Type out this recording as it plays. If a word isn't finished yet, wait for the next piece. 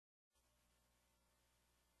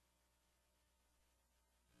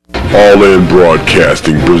All In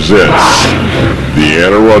Broadcasting presents the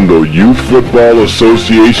Anne Arundel Youth Football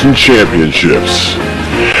Association Championships.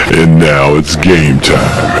 And now it's game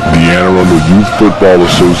time. The Anne Arundel Youth Football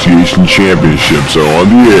Association Championships are on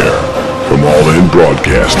the air from All In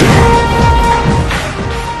Broadcasting.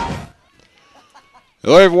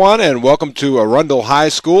 Hello everyone, and welcome to Arundel High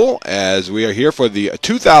School as we are here for the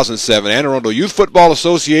 2007 Anne Arundel Youth Football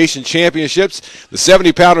Association Championships. The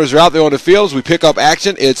 70-pounders are out there on the fields. We pick up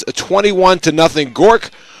action. It's 21-0 GORC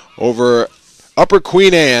over Upper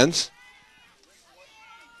Queen Anne's.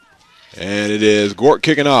 And it is GORC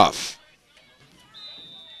kicking off.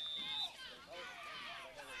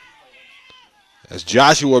 That's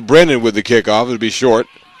Joshua Brennan with the kickoff. It'll be short.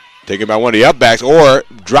 Taken by one of the upbacks, or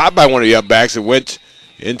dropped by one of the upbacks and went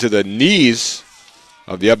into the knees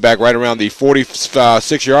of the upback right around the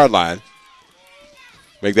 46-yard line.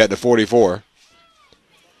 Make that to 44.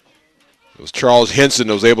 It was Charles Henson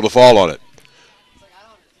that was able to fall on it.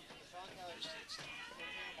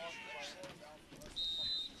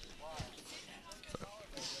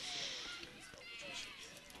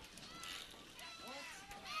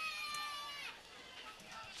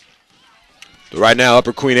 So right now,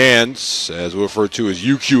 Upper Queen Anne's, as we refer to as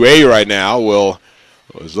UQA right now,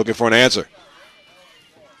 is looking for an answer.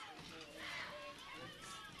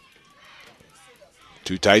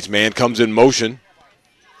 Two tights, man comes in motion.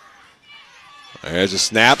 There's a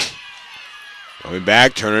snap. Coming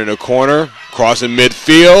back, turning a corner, crossing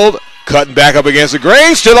midfield, cutting back up against the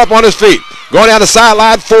grain, still up on his feet. Going down the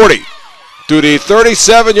sideline, 40. To the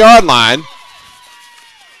 37-yard line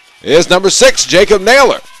is number 6, Jacob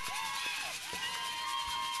Naylor.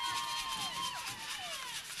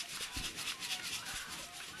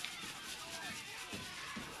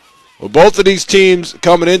 Well, both of these teams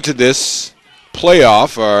coming into this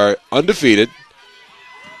playoff are undefeated.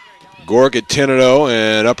 GORC at 10-0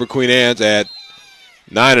 and Upper Queen Anne's at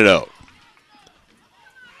 9-0.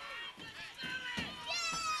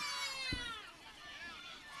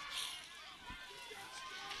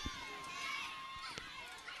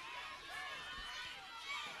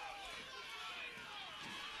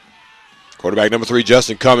 Quarterback number 3,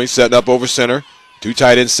 Justin Cummings, setting up over center. Two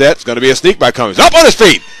tight end set. It's going to be a sneak by Cummings. Up on his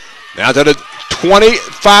feet. Down to the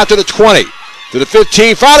 25, to the 20, to the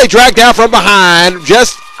 15. Finally dragged down from behind,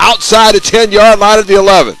 just outside the 10-yard line of the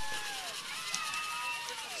 11.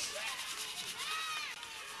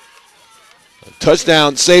 A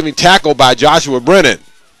touchdown saving tackle by Joshua Brennan.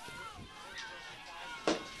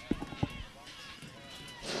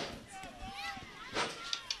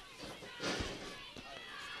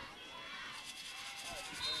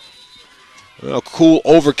 Well, a cool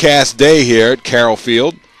overcast day here at Carroll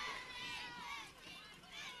Field.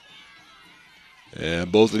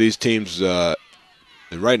 And both of these teams, and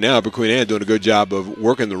right now, Upper Queen Anne doing a good job of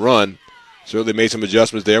working the run. Certainly made some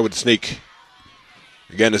adjustments there with the sneak.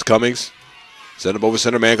 Again, it's Cummings. Set up over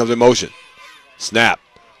center, man comes in motion. Snap.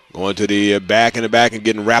 Going to the back and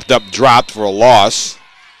getting wrapped up, dropped for a loss.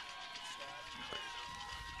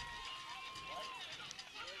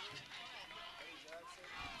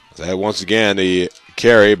 That once again, the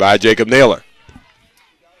carry by Jacob Naylor.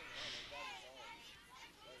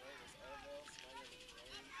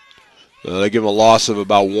 They give him a loss of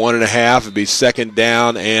about 1.5. It'd be second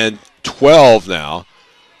down and 12 now.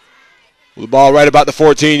 With the ball right about the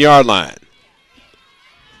 14-yard line.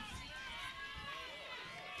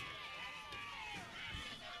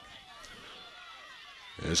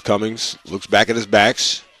 There's Cummings. Looks back at his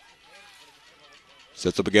backs.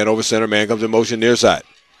 Sets up again over center. Man comes in motion near side.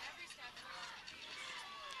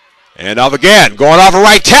 And off again. Going off a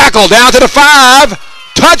right tackle. Down to the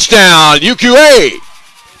 5. Touchdown, UQA.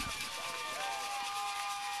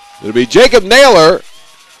 It'll be Jacob Naylor.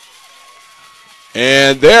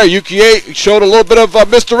 And there, UQA showed a little bit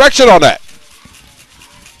of misdirection on that.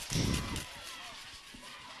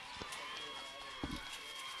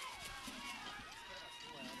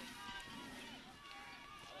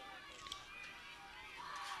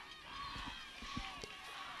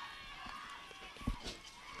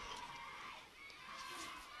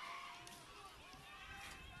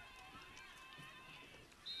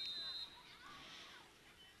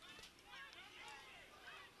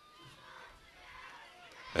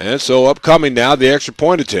 And so upcoming now, the extra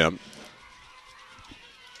point attempt.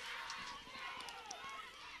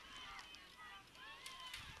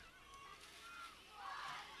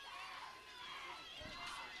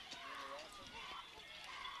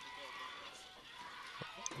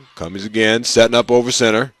 Cummings again, setting up over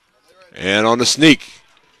center. And on the sneak.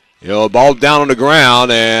 Ball down on the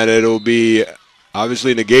ground, and it'll be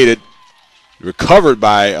obviously negated. Recovered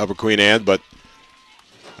by Upper Queen Anne, but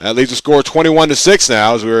That leaves the score 21-6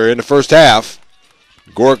 now as we're in the first half.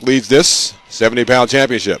 GORC leads this 70-pound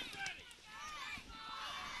championship.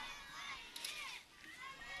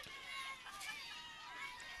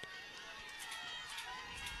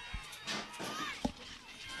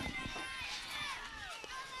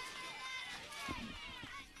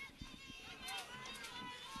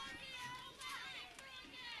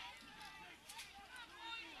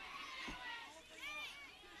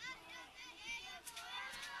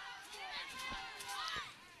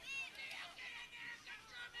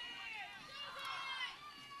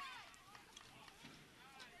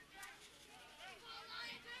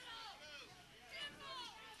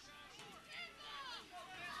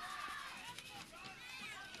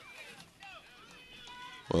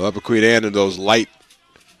 Well, Upper Queen Anne in those light,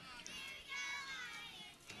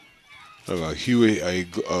 a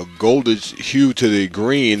goldish hue to the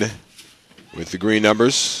green with the green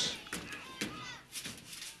numbers.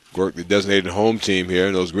 GORC, the designated home team here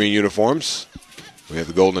in those green uniforms. We have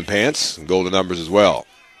the golden pants and golden numbers as well.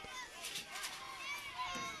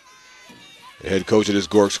 The head coach of this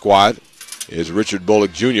GORC squad is Richard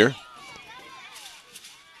Bullock Jr.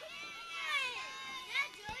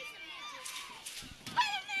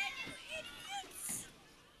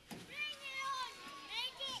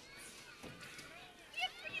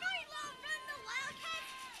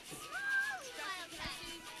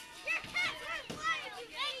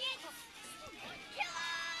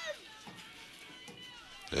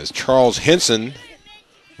 As Charles Henson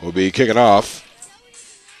will be kicking off.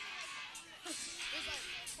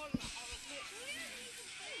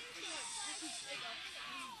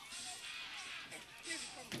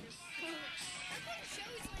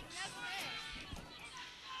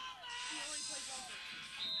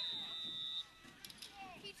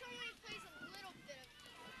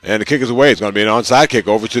 And the kick is away. It's going to be an onside kick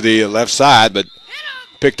over to the left side, but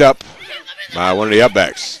picked up by one of the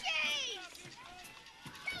upbacks.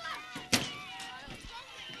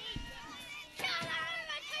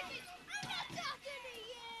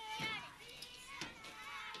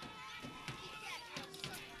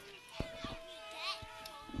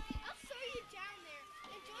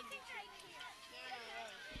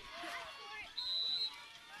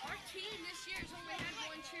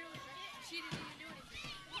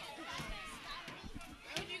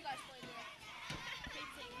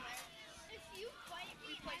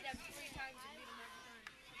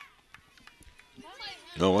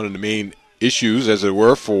 One of the main issues, as it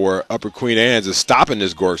were, for Upper Queen Anne's is stopping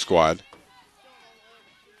this GORC squad.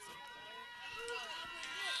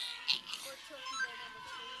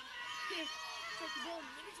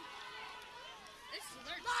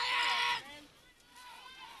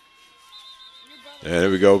 And there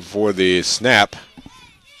we go for the snap.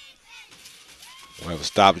 We'll have a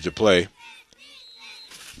stoppage of play.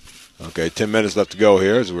 Okay, 10 minutes left to go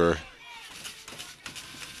here as we're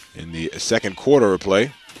in the second quarter of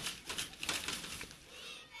play.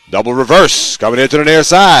 Double reverse coming into the near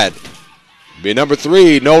side. Be number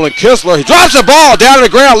 3, Nolan Kistler. He drops the ball down to the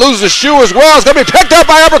ground, loses the shoe as well. It's going to be picked up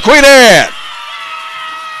by Upper Queen Anne.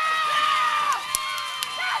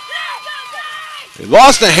 He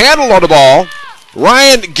lost the handle on the ball.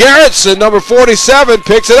 Ryan Garrettson, number 47,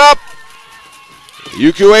 picks it up.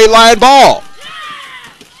 UQA line ball.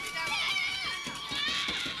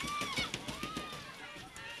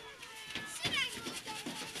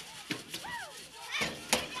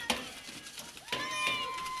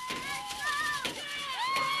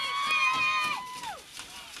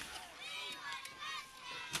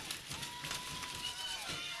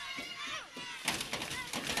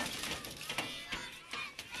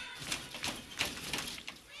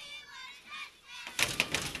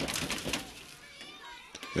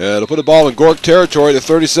 They'll put the ball in GORC territory, the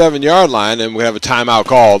 37-yard line, and we have a timeout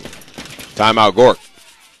called. Timeout GORC.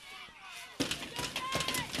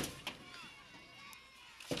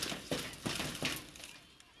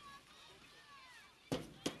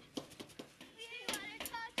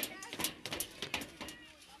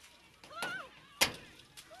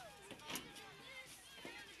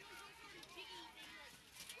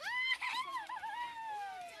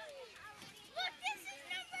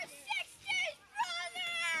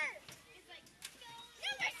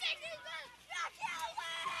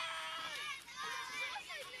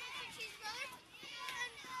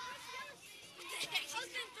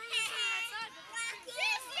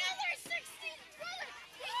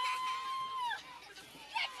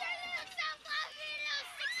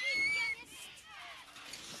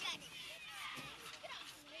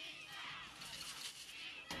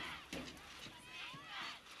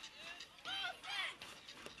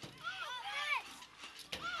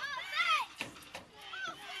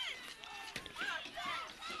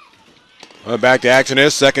 Back to action here.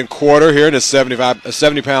 Second quarter here in the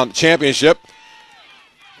 70-pound championship.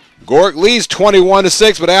 GORC leads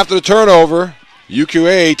 21-6, but after the turnover,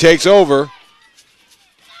 UQA takes over.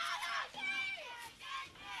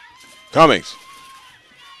 Cummings.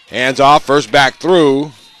 Hands off, first back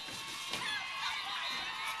through.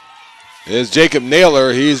 Is Jacob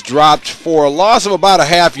Naylor. He's dropped for a loss of about a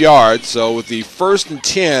half yard. So with the 1st and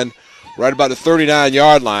 10, right about the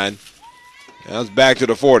 39-yard line. Now it's back to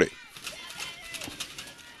the 40.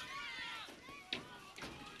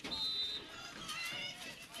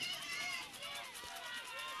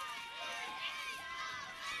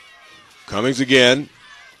 Cummings again.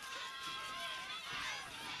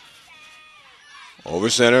 Over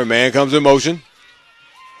center, man comes in motion.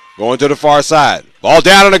 Going to the far side. Ball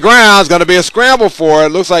down on the ground. It's going to be a scramble for it.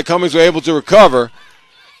 Looks like Cummings were able to recover.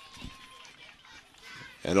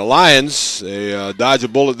 And the Lions, they dodge a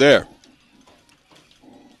bullet there.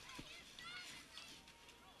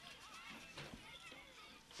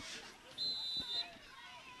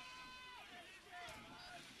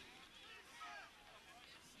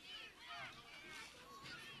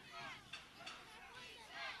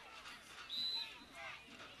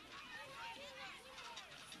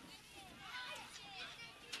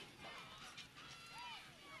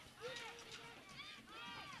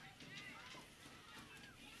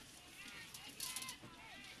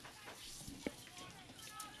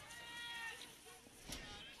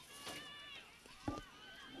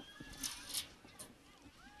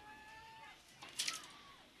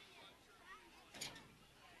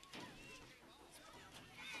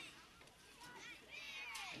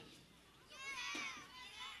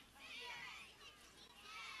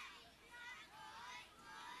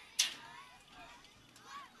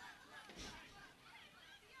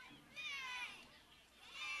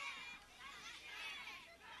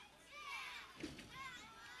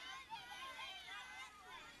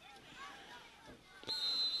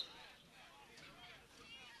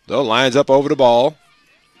 So Lions up over the ball.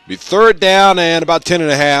 Be 3rd down and about 10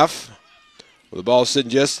 and a half. With the ball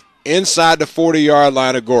sitting just inside the 40-yard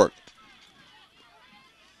line of GORC.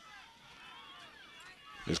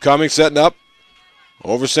 Here's Cummings setting up.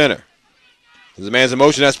 Over center. There's a man's in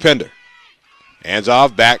motion. That's Pender. Hands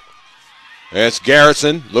off, back. It's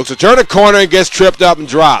Garrison. Looks to turn the corner and gets tripped up and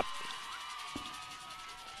dropped.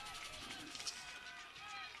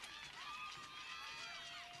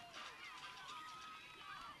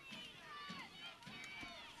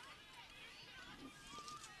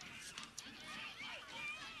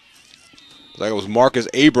 Like it was Marcus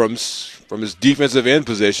Abrams from his defensive end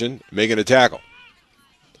position making a tackle.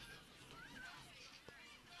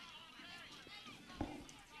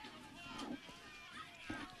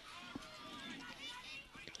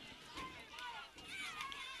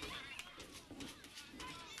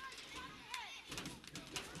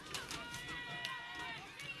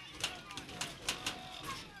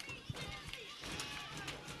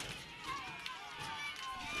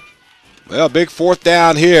 Well, big 4th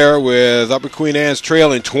down here with Upper Queen Anne's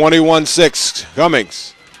trailing 21-6.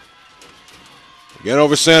 Cummings. Again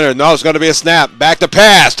over center. No, it's going to be a snap. Back to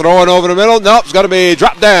pass. Throwing over the middle. Nope, it's going to be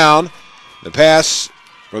dropped down. The pass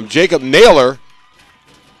from Jacob Naylor.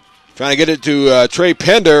 Trying to get it to Trey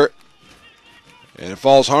Pender. And it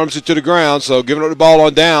falls harmlessly to the ground. So giving up the ball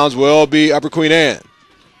on downs will be Upper Queen Anne.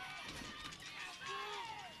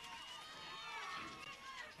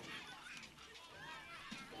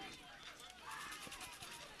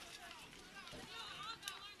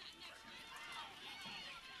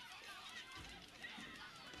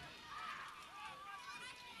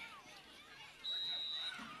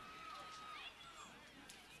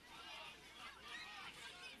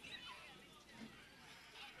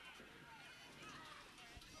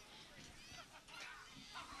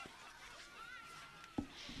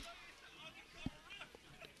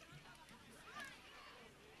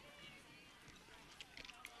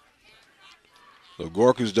 So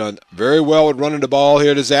GORC has done very well with running the ball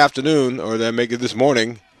here this afternoon, or they make it this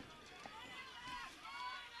morning.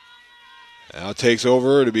 Now takes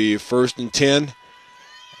over to be 1st and 10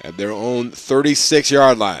 at their own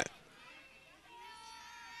 36-yard line.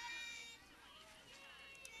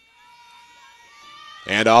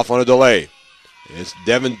 And off on a delay. It's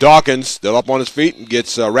Devin Dawkins still up on his feet and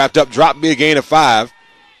gets wrapped up. Drop, be a gain of 5.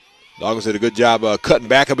 Dawkins did a good job cutting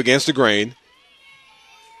back up against the grain.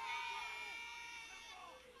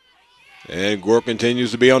 And GORC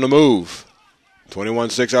continues to be on the move.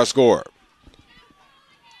 21-6 our score.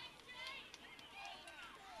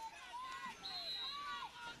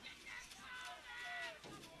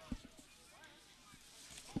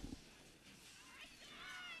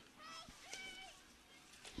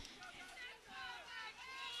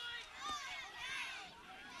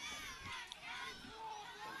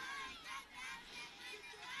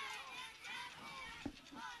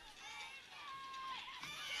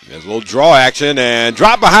 There's a little draw action and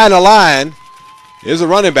drop behind the line. Here's a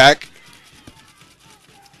running back.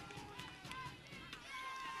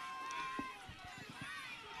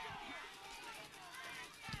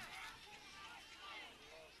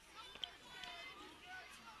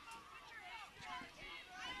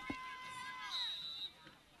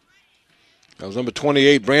 That was number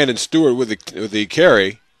 28, Brandon Stewart with the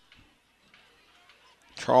carry.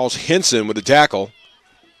 Charles Henson with the tackle.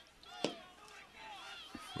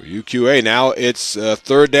 For UQA, now it's a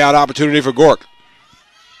third down opportunity for GORC.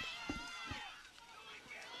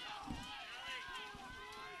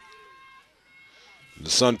 The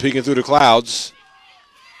sun peeking through the clouds.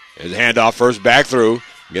 There's a handoff first, back through.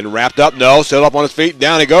 Getting wrapped up, no, still up on his feet,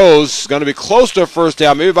 down he goes. Going to be close to a first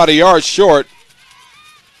down, maybe about a yard short.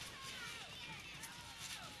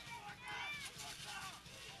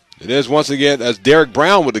 It is once again, that's Derek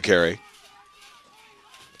Brown with the carry.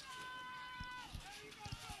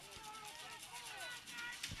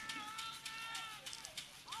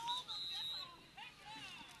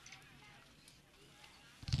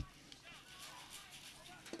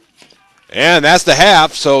 And that's the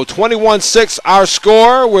half. So 21-6 our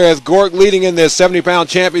score, with GORC leading in this 70-pound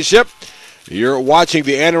championship. You're watching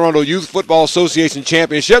the Anne Arundel Youth Football Association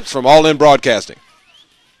Championships from All In Broadcasting.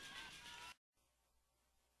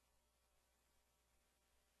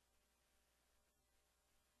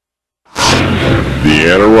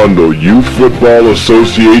 The Anne Arundel Youth Football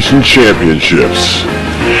Association Championships.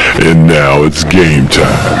 And now it's game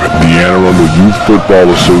time. The Anne Arundel Youth Football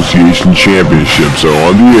Association Championships are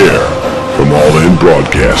on the air from All In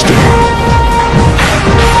Broadcasting.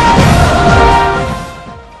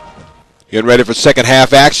 Getting ready for second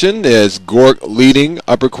half action is GORC leading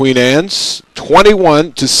Upper Queen Anne's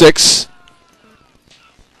 21-6.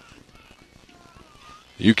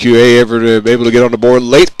 UQA able to get on the board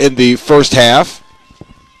late in the first half.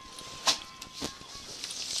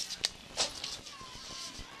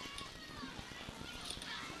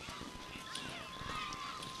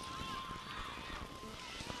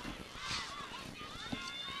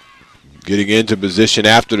 Getting into position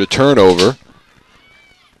after the turnover.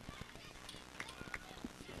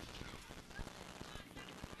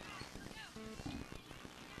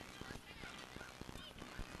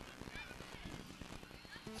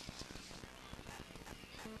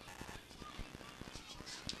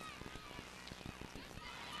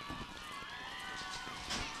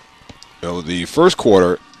 The first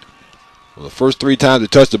quarter, the first three times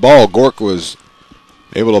it touched the ball, GORC was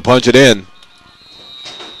able to punch it in.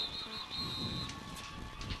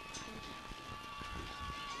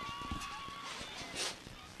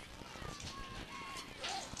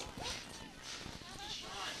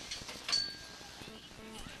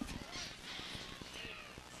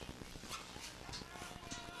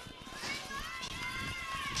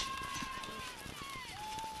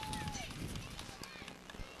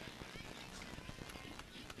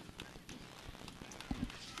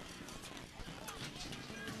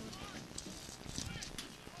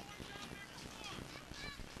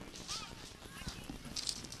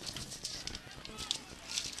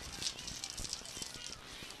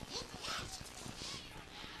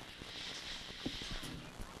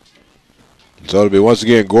 So it'll be once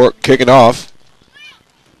again GORC kicking off.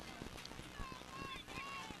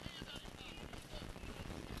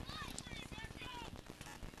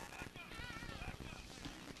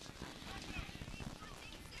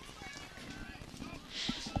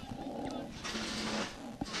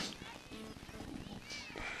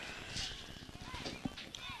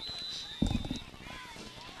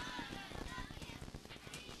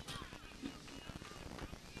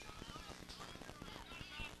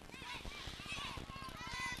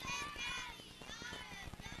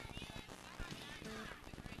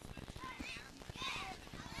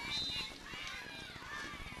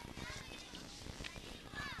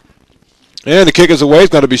 And the kick is away. It's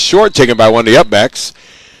going to be short, taken by one of the upbacks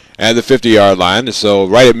at the 50-yard line. And so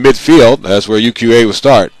right at midfield, that's where UQA will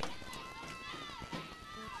start.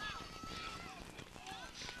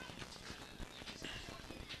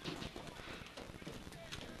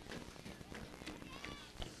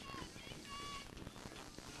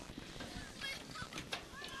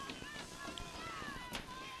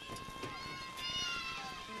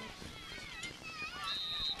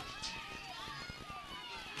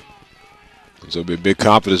 So it'll be a big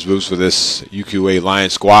confidence boost for this UQA Lion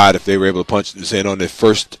squad if they were able to punch this in on their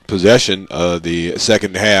first possession of the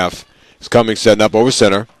second half. It's coming, setting up over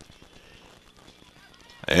center.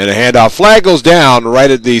 And a handoff. Flag goes down right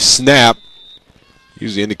at the snap,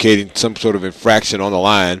 usually indicating some sort of infraction on the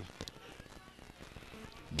line.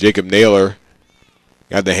 Jacob Naylor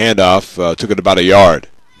got the handoff, took it about a yard.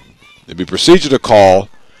 It'd be procedure to call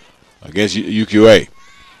against UQA.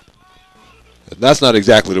 That's not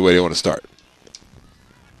exactly the way they want to start.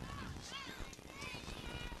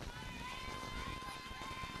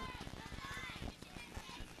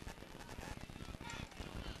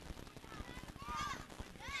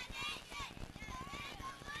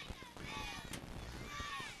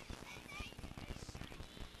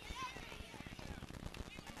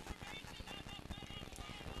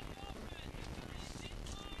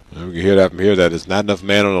 And we can hear that from here that there's not enough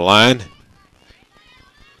man on the line.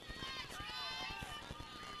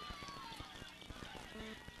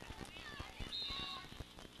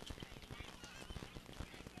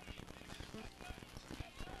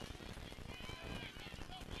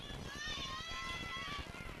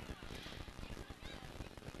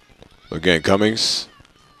 Again, Cummings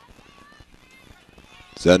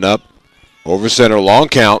setting up over center, long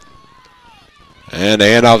count. And the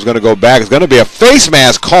handoff is going to go back. It's going to be a face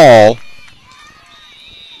mask call.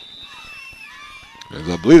 As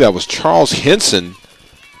I believe that was Charles Henson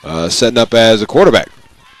setting up as a quarterback.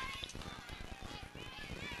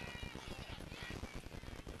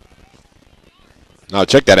 Now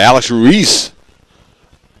check that, Alex Ruiz.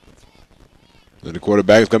 And the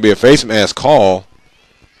quarterback is going to be a face mask call.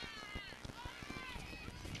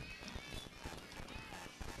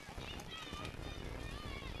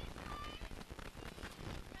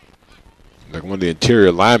 Like one of the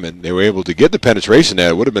interior linemen, they were able to get the penetration there.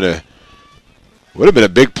 It would have been a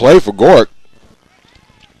big play for GORC.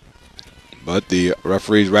 But the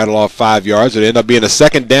referees rattle off 5 yards. It ended up being a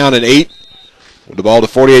 2nd down and 8 with the ball to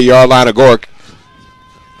the 48-yard line of GORC.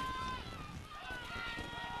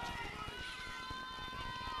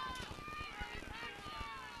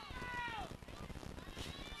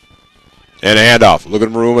 And a handoff. Look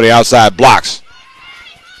at the room on the outside. Blocks.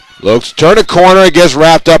 Looks, turn a corner, it gets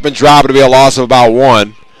wrapped up and dropped. It'll be a loss of about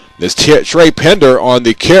 1. There's Trey Pender on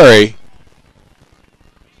the carry.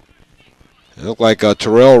 It looked like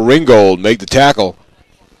Terrell Ringgold make the tackle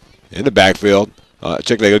in the backfield.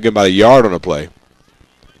 Check, they go get about a yard on the play.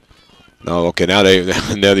 No, okay, now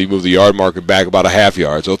they move the yard marker back about a half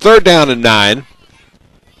yard. So 3rd down and 9.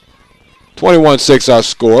 21-6 our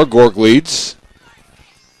score. GORC leads.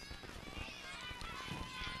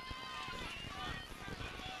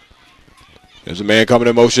 There's a man coming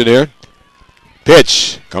in motion here.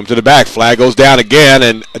 Pitch. Come to the back. Flag goes down again,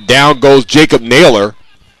 and down goes Jacob Naylor.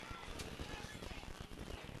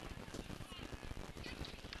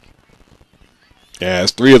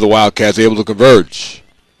 As 3 of the Wildcats able to converge.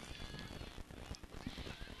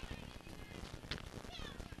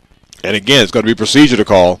 And again, it's going to be procedure to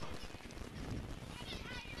call.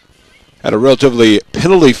 Had a relatively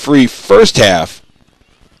penalty-free first half.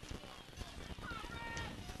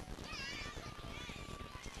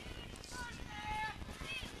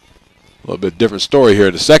 A little bit different story here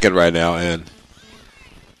in the second right now, and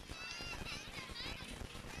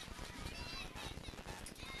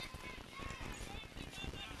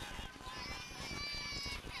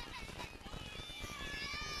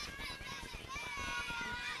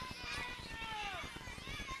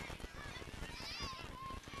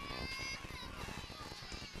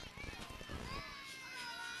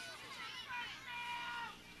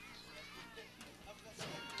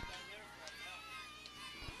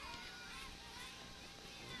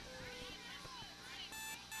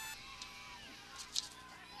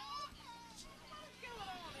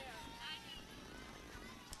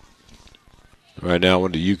right now one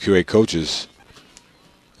of the UQA coaches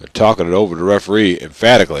are talking it over to the referee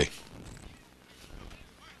emphatically.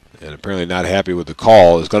 And apparently not happy with the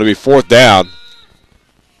call. It's going to be 4th down.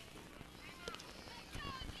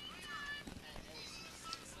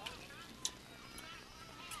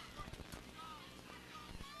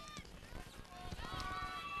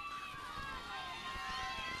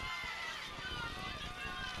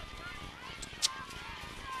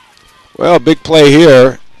 Well, big play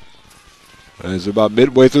here. It's about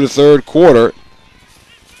midway through the 3rd quarter.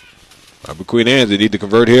 Queen Anne's, they need to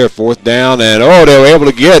convert here. 4th down, and they were able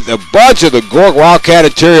to get a bunch of the GORC Wildcat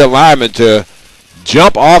interior linemen to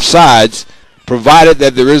jump off sides, provided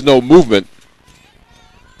that there is no movement.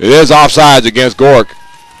 It is offsides against GORC.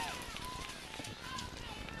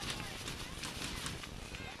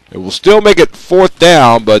 It will still make it 4th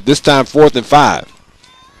down, but this time 4th and 5.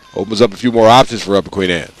 Opens up a few more options for Upper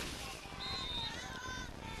Queen Anne.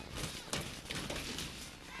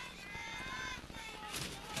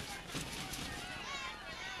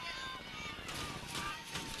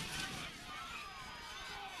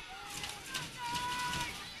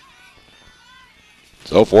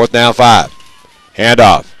 So 4th down 5.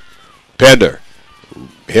 Handoff. Pender.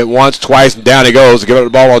 Hit once, twice, and down he goes. To give up the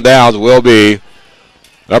ball on downs will be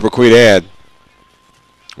Upper Queen Anne.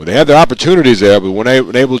 Well, they had their opportunities there, but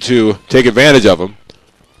weren't able to take advantage of them.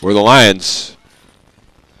 Were the Lions.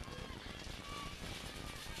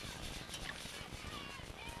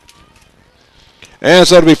 And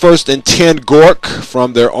so it'll be 1st and 10 GORC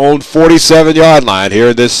from their own 47-yard line here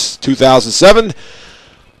in this 2007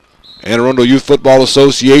 Anne Arundel Youth Football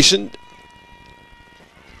Association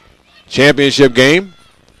championship game.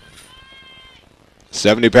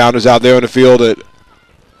 70-pounders out there on the field in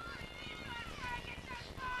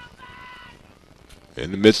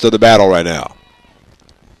the midst of the battle right now.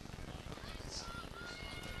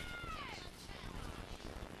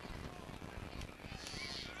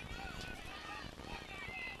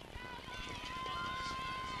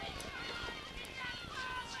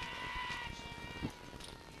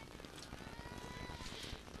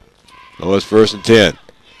 So it's 1st and 10. A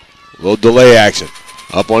little delay action.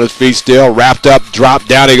 Up on his feet still, wrapped up, dropped,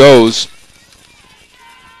 down he goes.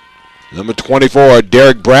 Number 24,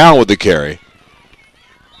 Derek Brown with the carry.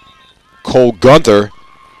 Cole Gunther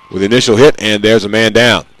with the initial hit, and there's a man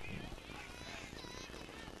down.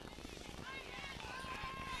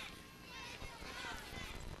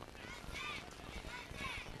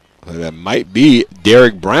 That might be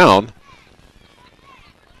Derek Brown,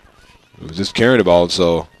 who was just carrying the ball,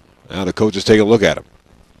 so now the coach is taking a look at him.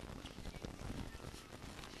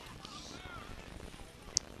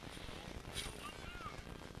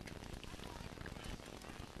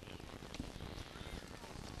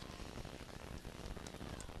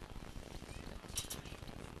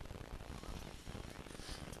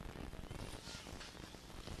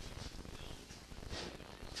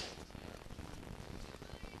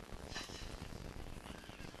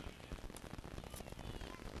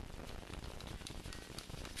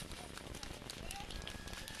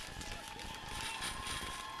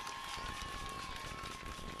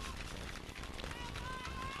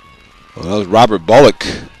 Well, that was Robert Bullock,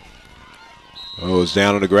 who was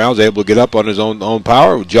down on the ground, was able to get up on his own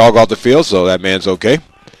power, jog off the field, so that man's okay.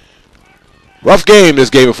 Rough game,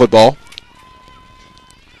 this game of football.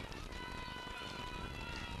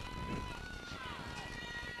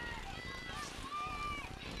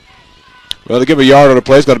 Well, to give a yard on the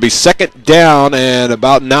play, it's going to be 2nd down and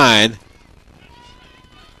about 9.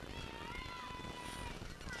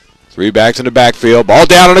 3 backs in the backfield. Ball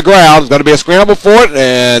down on the ground. It's going to be a scramble for it,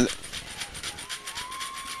 and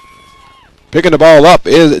picking the ball up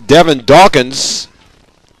is Devin Dawkins.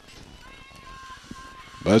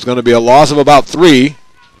 But it's going to be a loss of about 3.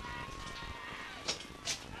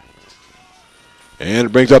 And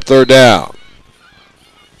it brings up 3rd down.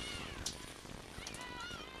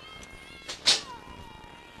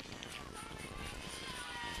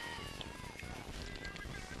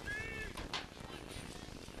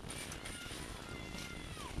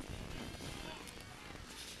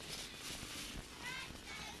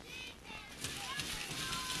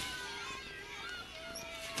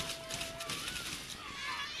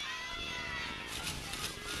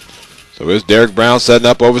 So here's Derek Brown setting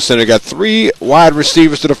up over center. Got 3 wide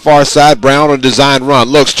receivers to the far side. Brown on a design run.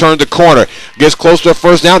 Looks, turns the corner. Gets close to a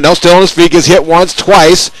 1st down. Now still on his feet. Gets hit once,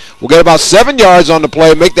 twice. We'll get about 7 yards on the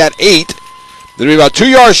play. Make that 8. Then be about 2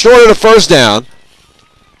 yards short of the 1st down.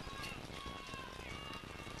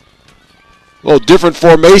 A little different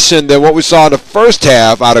formation than what we saw in the first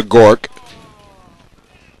half out of GORC.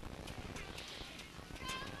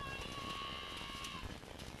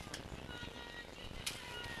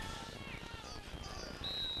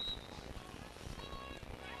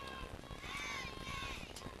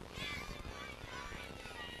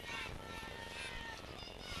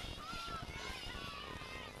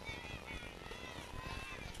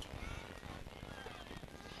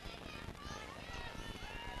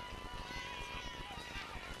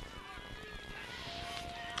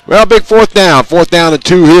 Well, big 4th down. 4th down and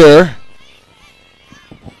 2 here.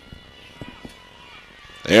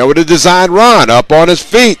 There with a design run. Up on his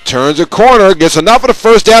feet. Turns a corner. Gets enough of the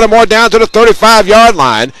 1st down and more down to the 35-yard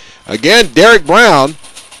line. Again, Derek Brown.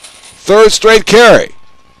 3rd straight carry.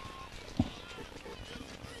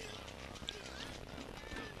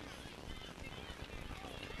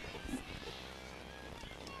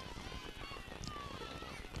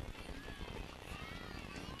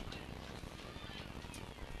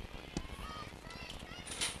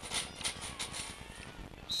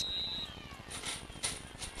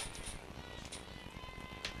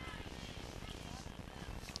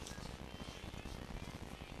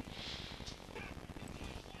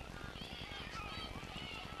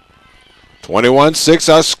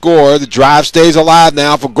 (21-6) our score. The drive stays alive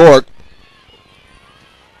now for GORC.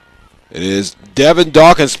 It is Devin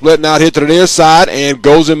Dawkins splitting out here to the near side and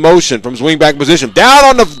goes in motion from swing back position. Down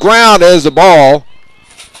on the ground is the ball.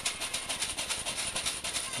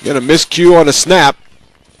 Get a miscue on the snap.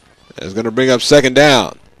 That's going to bring up second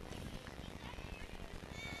down.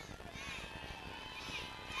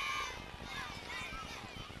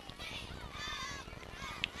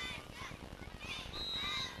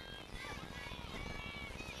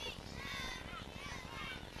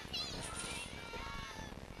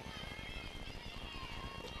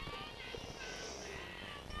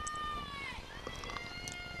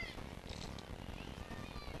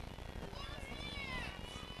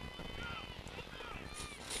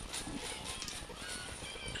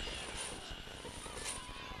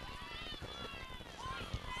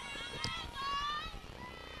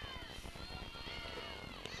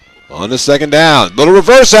 On the second down, little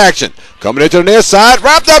reverse action. Coming into the near side,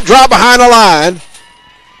 wrapped up, drop behind the line.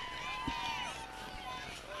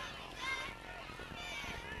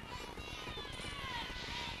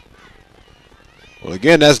 Well,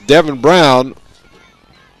 again, that's Devin Brown.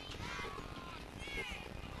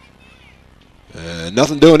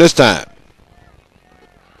 Nothing doing this time.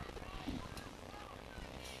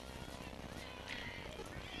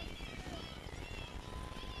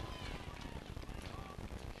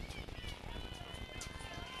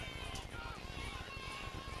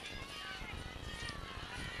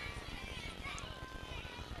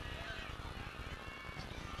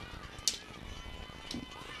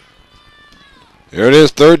 Here it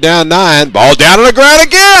is, third down 9. Ball down on the ground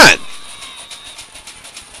again.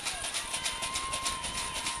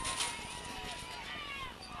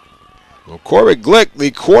 Well, Corey Glick,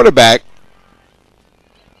 the quarterback,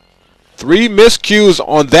 3 miscues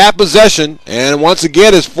on that possession, and once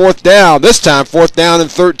again it's fourth down. This time, fourth down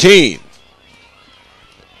and 13.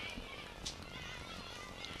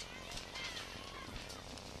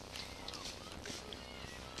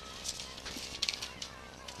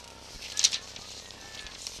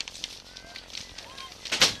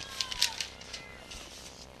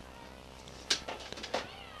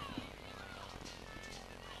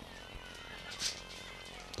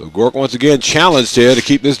 So GORC once again challenged here to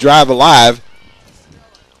keep this drive alive.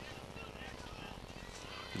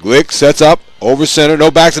 Glick sets up over center, no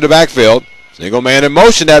backs in the backfield. Single man in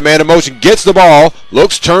motion. That man in motion gets the ball,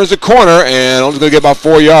 looks, turns the corner, and only going to get about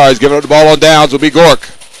 4 yards. Giving up the ball on downs will be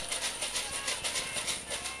GORC.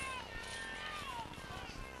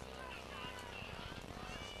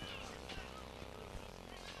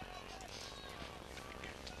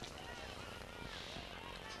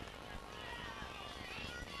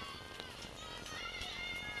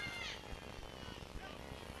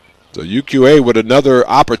 So UQA with another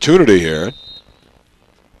opportunity here.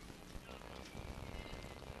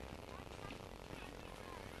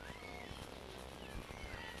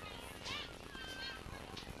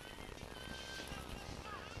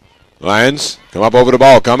 Lions come up over the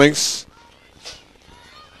ball. Cummings.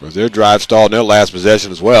 Was their drive stalled in their last possession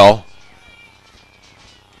as well.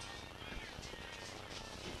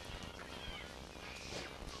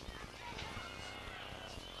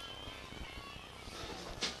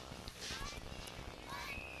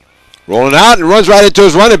 Rolling out and runs right into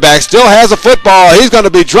his running back. Still has a football. He's going to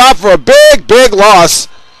be dropped for a big, big loss.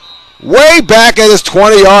 Way back at his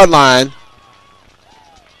 20-yard line.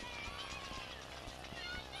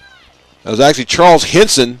 That was actually Charles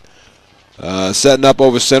Henson setting up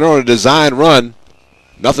over center on a design run.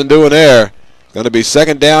 Nothing doing there. Going to be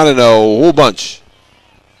second down and a whole bunch.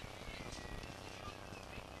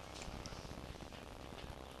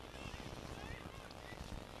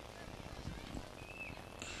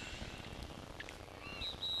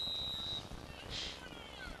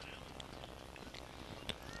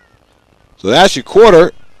 So that's your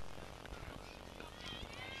quarter.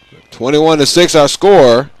 21-6 our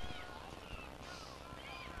score.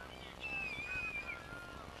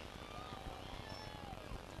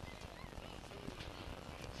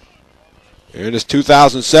 Here in this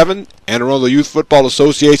 2007 Anne Arundel Youth Football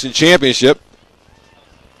Association Championship.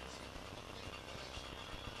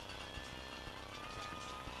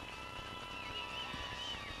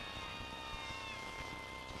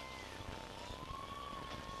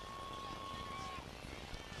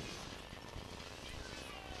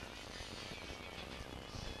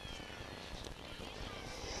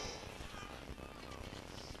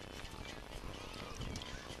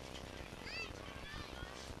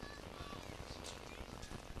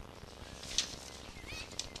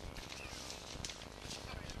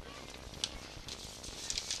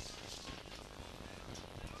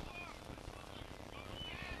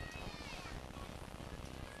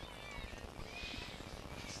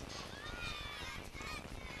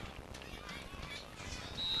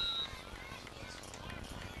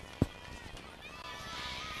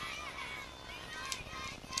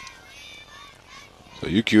 So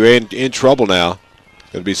UQA in trouble now.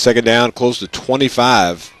 Going to be second down, close to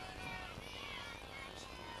 25.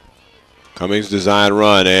 Cummings design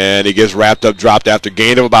run, and he gets wrapped up, dropped after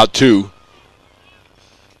gain of about 2.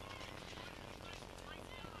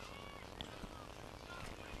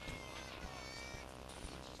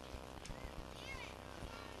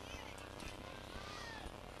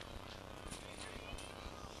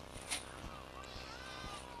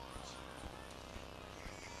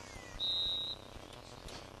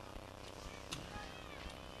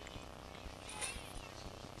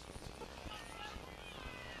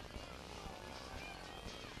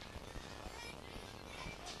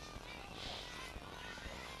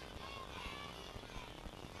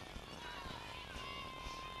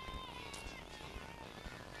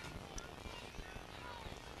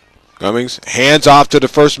 Cummings hands off to the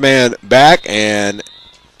first man back and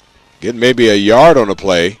get maybe a yard on the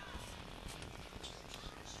play.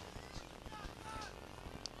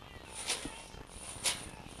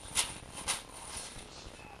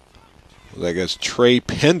 I guess Trey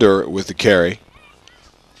Pender with the carry.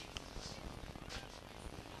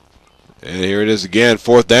 And here it is again,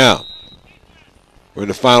 fourth down. We're in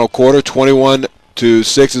the final quarter,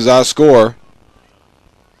 21-6 is our score.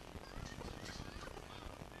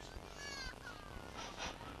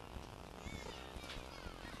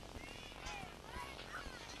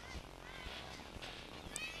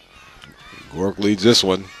 GORC leads this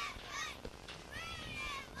one.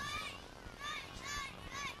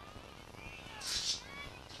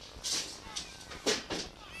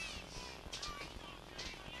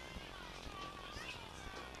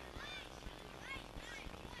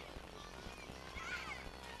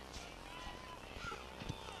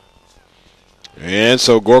 And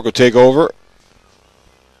so GORC will take over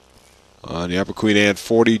on the Upper Queen Anne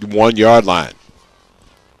 41-yard line.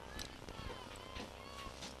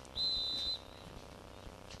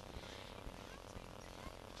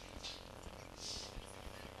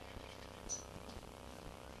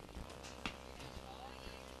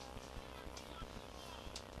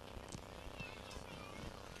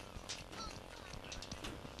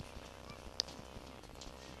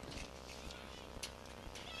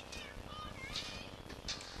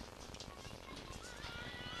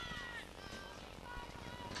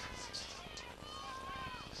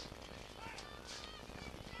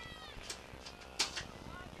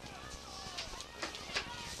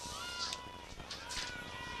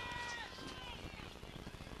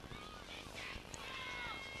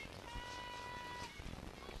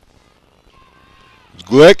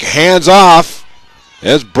 Glick hands off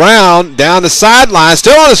as Brown down the sideline,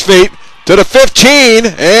 still on his feet to the 15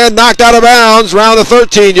 and knocked out of bounds around the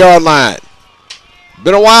 13-yard line.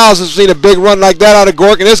 Been a while since we've seen a big run like that out of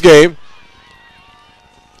GORC in this game.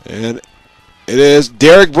 And it is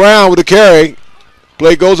Derek Brown with the carry.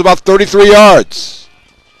 Play goes about 33 yards.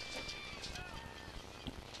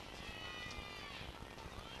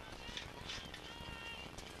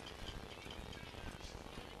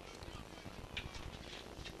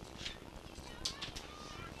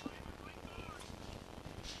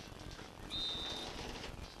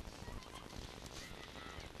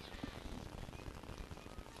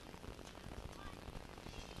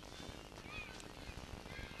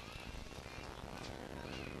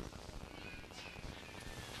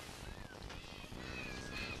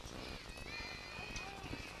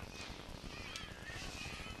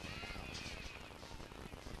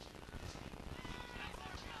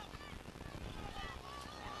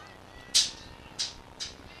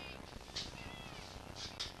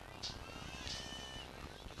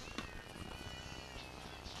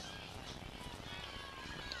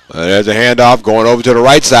 There's a handoff going over to the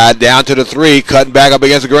right side, down to the 3, cutting back up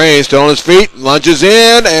against the grain, still on his feet, lunges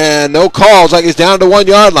in, and no calls, like he's down to the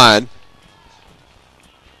 1-yard line.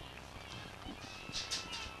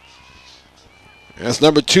 That's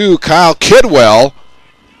number 2, Kyle Kidwell.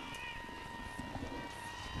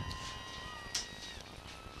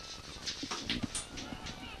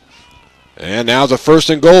 And now it's a 1st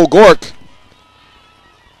and goal, GORC.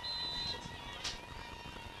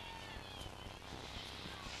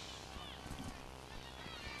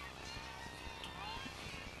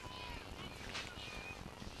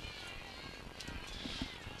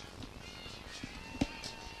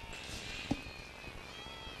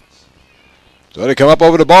 So they come up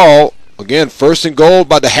over the ball. Again, 1st and goal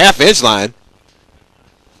by the half-inch line.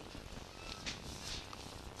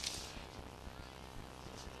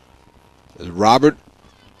 There's Robert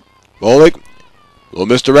Bolick. Little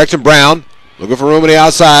misdirection. Brown looking for room on the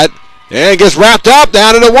outside. And gets wrapped up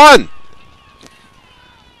down to the 1.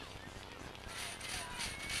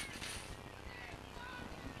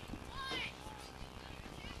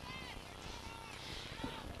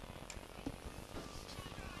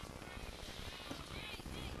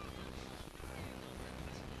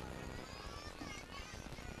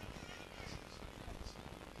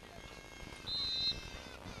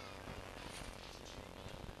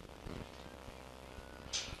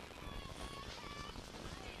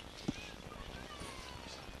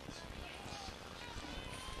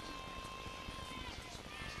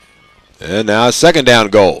 And now a second down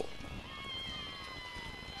goal.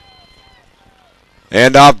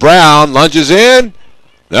 And off Brown, lunges in.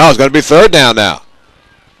 No, it's going to be third down now.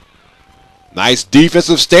 Nice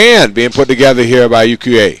defensive stand being put together here by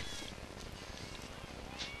UQA.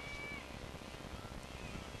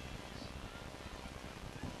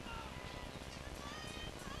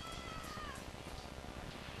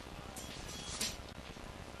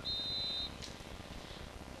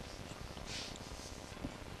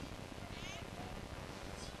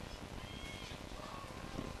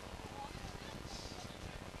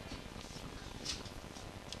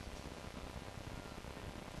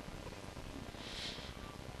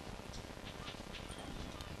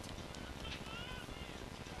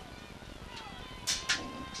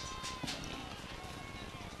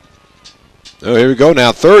 Oh, here we go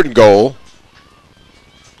now, third and goal.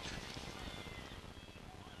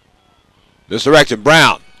 Misdirection,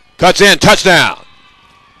 Brown. Cuts in, touchdown.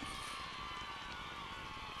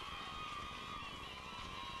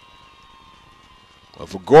 Well,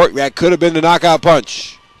 for GORC, that could have been the knockout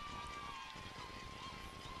punch.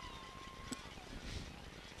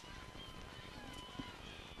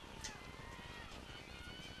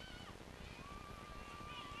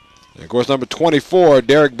 And of course, number 24,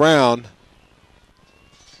 Derek Brown,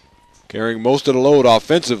 carrying most of the load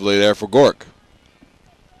offensively there for GORC.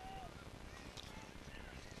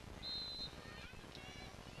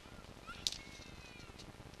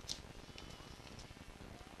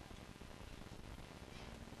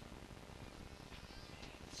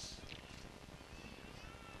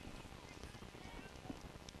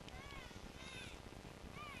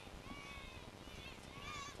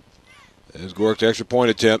 There's GORC's extra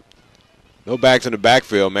point attempt. No backs in the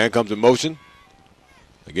backfield. Man comes in motion.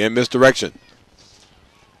 Again, misdirection.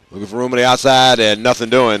 Looking for room on the outside and nothing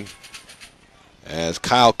doing. As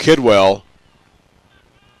Kyle Kidwell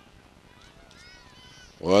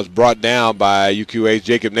was brought down by UQA's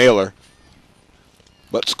Jacob Naylor.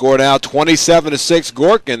 But score now 27-6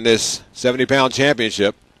 GORC in this 70-pound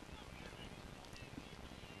championship.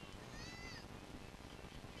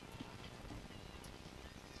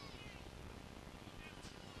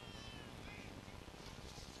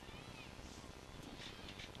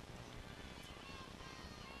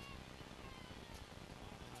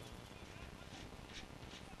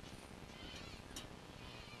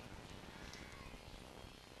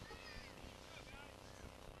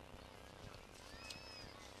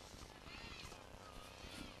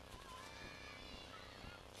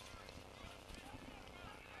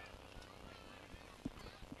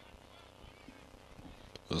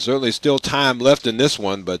 Well, certainly still time left in this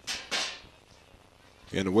one, but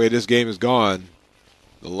in the way this game has gone,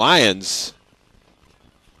 the Lions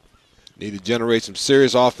need to generate some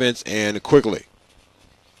serious offense and quickly.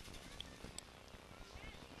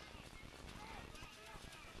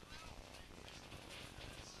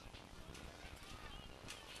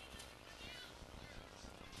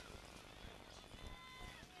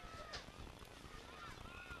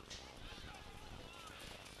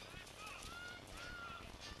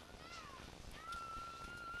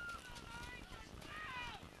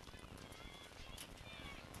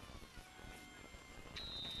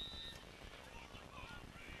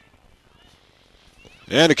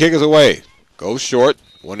 And the kick is away. Goes short.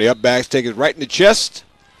 One of the up backs take it right in the chest.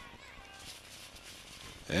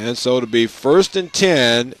 And so it'll be 1st and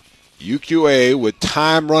 10. UQA with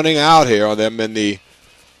time running out here on them in the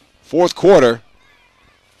fourth quarter.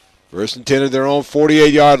 1st and 10 at their own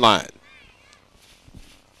 48-yard line.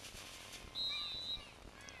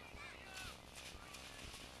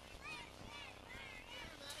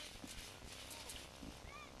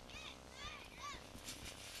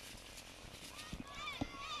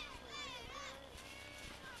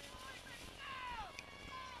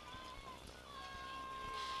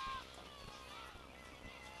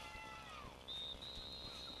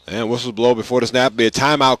 And whistles blow before the snap. Be a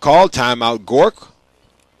timeout called. Timeout GORC.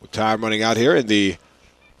 With time running out here in the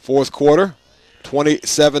fourth quarter.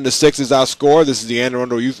 27-6 is our score. This is the Anne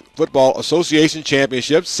Arundel Youth Football Association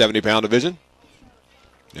Championship, 70-pound division.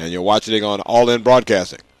 And you're watching it on All In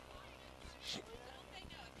Broadcasting.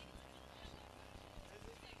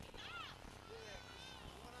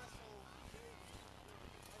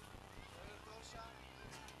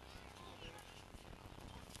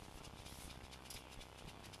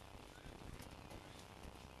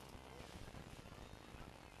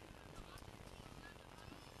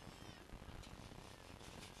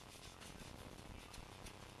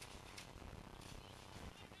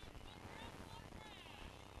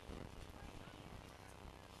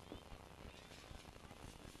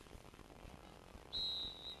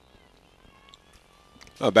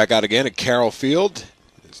 Back out again at Carroll Field.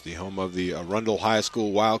 It's the home of the Arundel High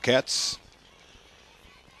School Wildcats.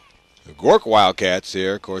 The GORC Wildcats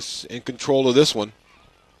here, of course, in control of this one.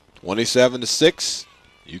 27-6.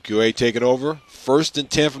 UQA taking over. 1st and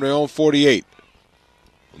 10 from their own 48.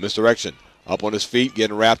 Misdirection. Up on his feet,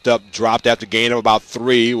 getting wrapped up, dropped after gain of about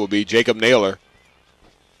 3 will be Jacob Naylor.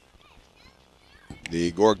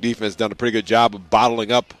 The GORC defense done a pretty good job of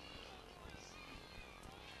bottling up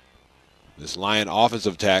this Lion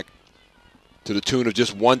offensive attack to the tune of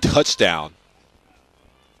just 1 touchdown.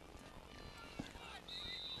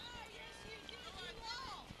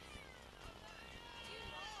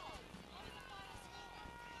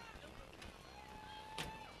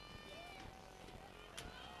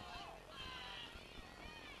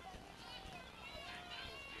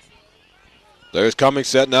 There's Cummings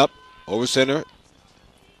setting up over center.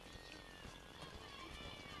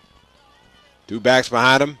 2 backs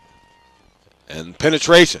behind him. And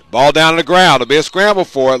penetration. Ball down on the ground. It'll be a scramble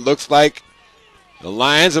for it. Looks like the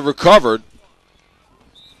Lions have recovered.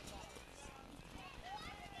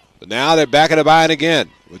 But now they're back at the bind again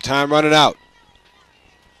with time running out.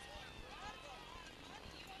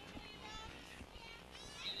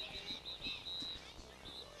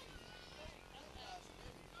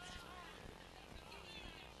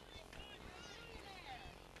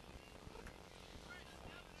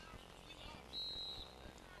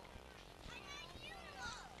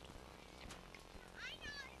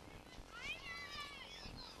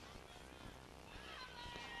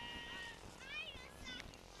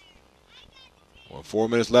 Well, 4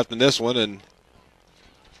 minutes left in this one, and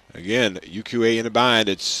again, UQA in a bind.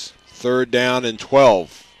 It's 3rd down and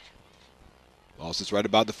 12. Ball sits right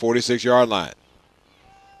about the 46-yard line.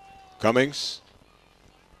 Cummings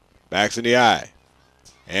backs in the eye.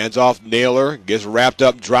 Hands off Naylor, gets wrapped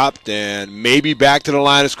up, dropped, and maybe back to the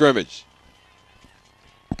line of scrimmage.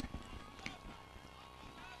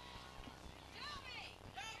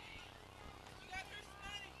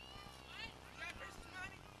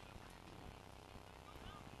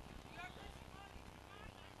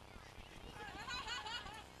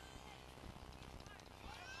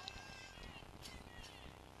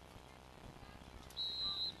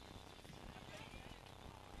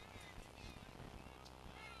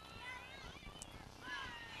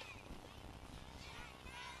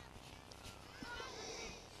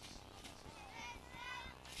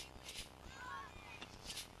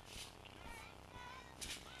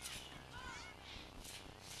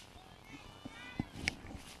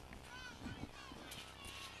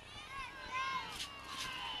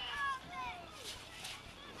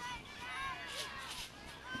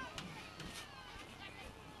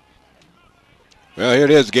 Well, here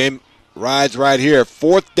it is. Game rides right here.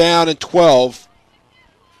 4th down and 12.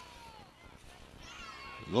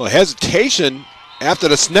 A little hesitation after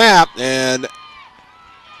the snap, and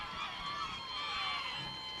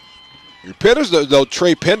Penders, though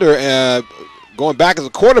Trey Pender, going back as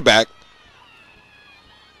a quarterback,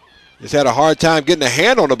 has had a hard time getting a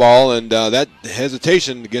hand on the ball, and that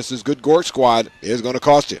hesitation against this good GORC squad is going to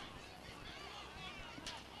cost you.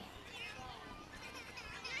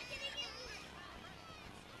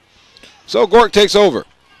 So GORC takes over.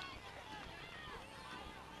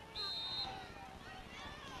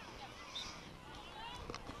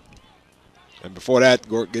 And before that,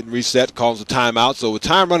 GORC getting reset, calls a timeout. So with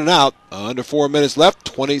time running out, under 4 minutes left,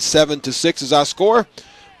 27-6 is our score.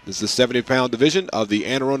 This is the 70-pound division of the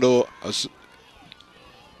Anne Arundel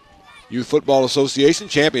Youth Football Association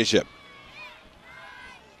Championship.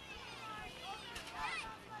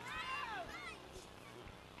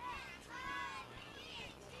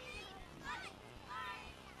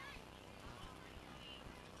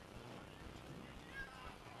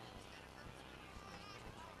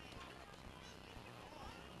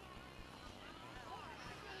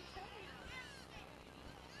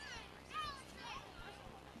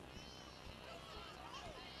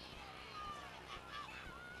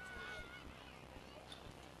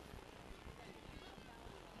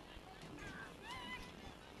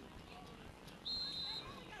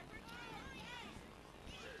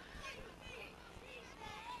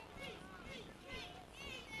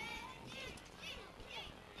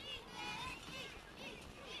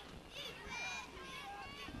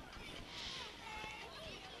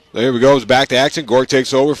 There we go. It's back to action. GORC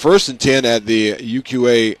takes over. 1st and 10 at the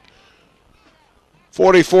UQA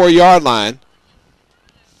 44-yard line.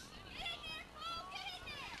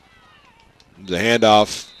 The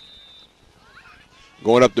handoff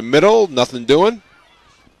going up the middle. Nothing doing.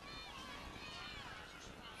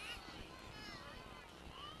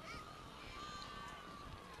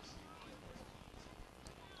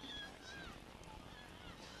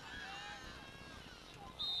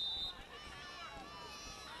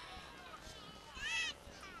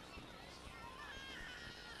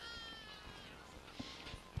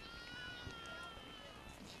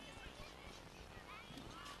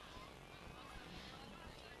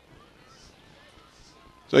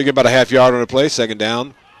 So you get about a half yard on the play. Second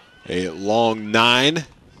down. A long 9.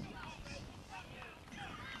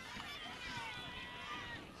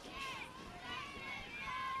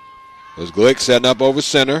 There's Glick setting up over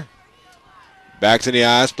center. Backs in the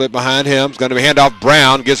eye, split behind him. It's going to be handoff.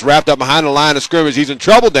 Brown gets wrapped up behind the line of scrimmage. He's in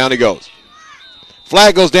trouble. Down he goes.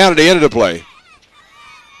 Flag goes down at the end of the play.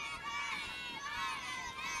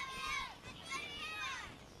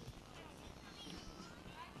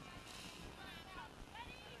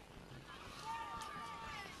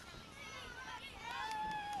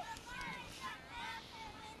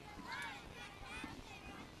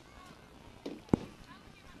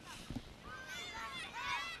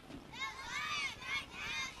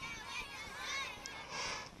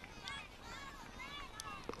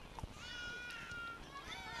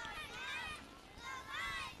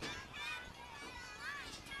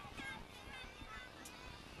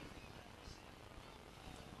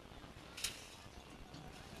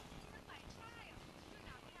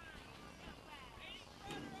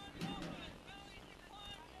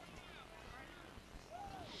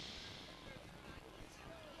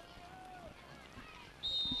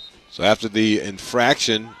 So after the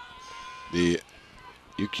infraction, the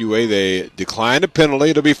UQA, they declined a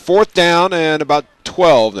penalty. It'll be 4th down and about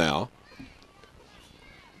 12 now.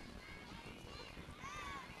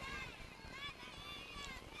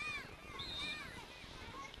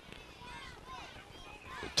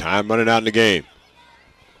 Time running out in the game.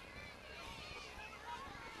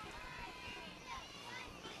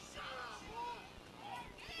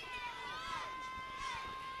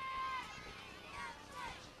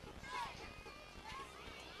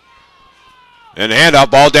 And the handoff,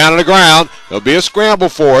 ball down on the ground. There'll be a scramble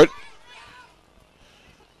for it.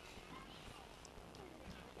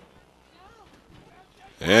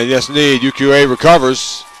 And yes, indeed, UQA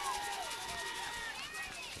recovers.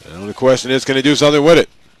 The only question is, can they do something with it?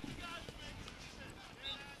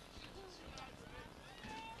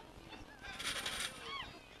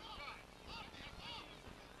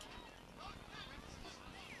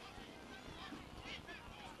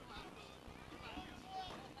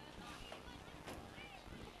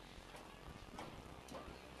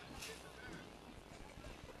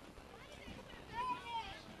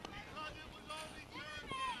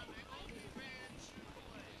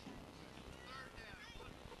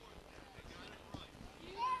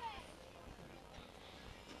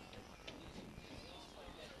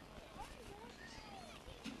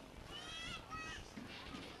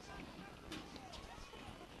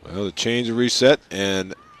 Well, the change and reset,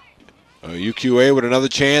 and UQA with another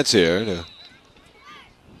chance here to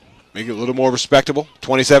make it a little more respectable.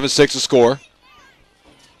 27-6 the score.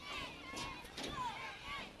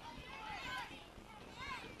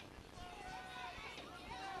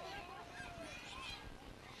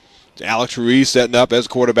 It's Alex Ruiz setting up as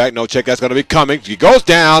quarterback. No check, that's going to be coming. He goes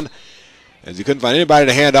down as he couldn't find anybody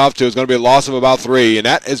to hand off to. It's going to be a loss of about 3, and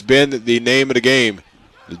that has been the name of the game.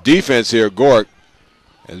 The defense here, GORC,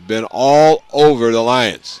 has been all over the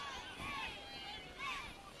Lions.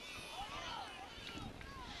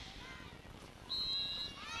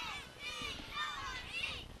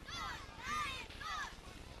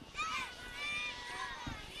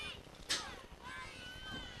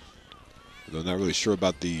 I'm not really sure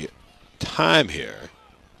about the time here.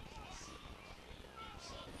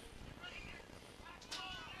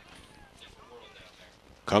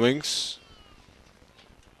 Cummings.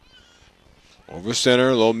 Over center,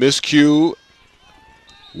 a little miscue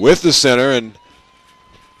with the center, and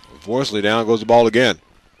unfortunately down goes the ball again.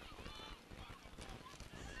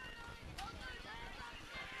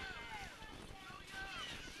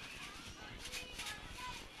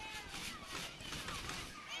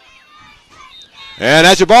 And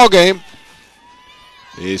that's your ball game.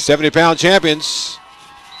 The 70-pound champions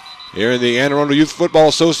here in the Anne Arundel Youth Football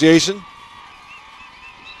Association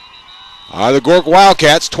are the GORC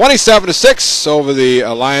Wildcats, 27-6 over the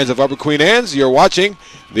Lions of Upper Queen Anne's. You're watching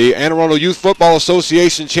the Anne Arundel Youth Football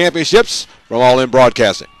Association Championships from All In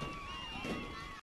Broadcasting.